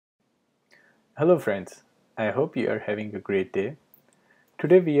Hello friends, I hope you are having a great day.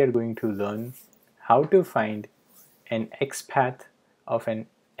 Today we are going to learn how to find an xPath of an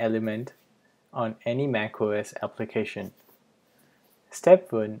element on any macOS application.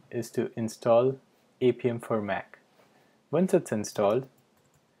 Step 1 is to install Appium for Mac. Once it's installed,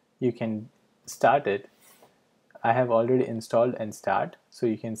 you can start it. I have already installed and start, so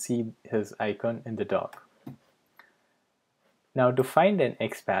you can see his icon in the dock. Now to find an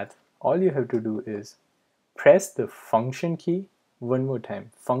xPath, all you have to do is press the function key one more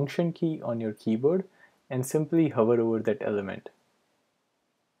time, function key on your keyboard, and simply hover over that element.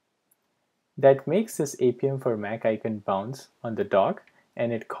 That makes this Appium for Mac icon bounce on the dock,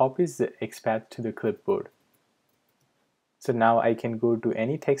 and it copies the xPath to the clipboard. So now I can go to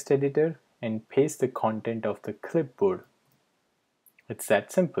any text editor and paste the content of the clipboard. It's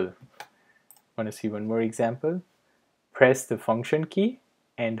that simple. Want to see one more example? Press the function key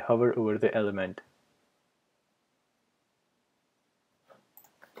and hover over the element.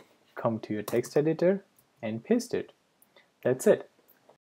 Come to your text editor and paste it. That's it.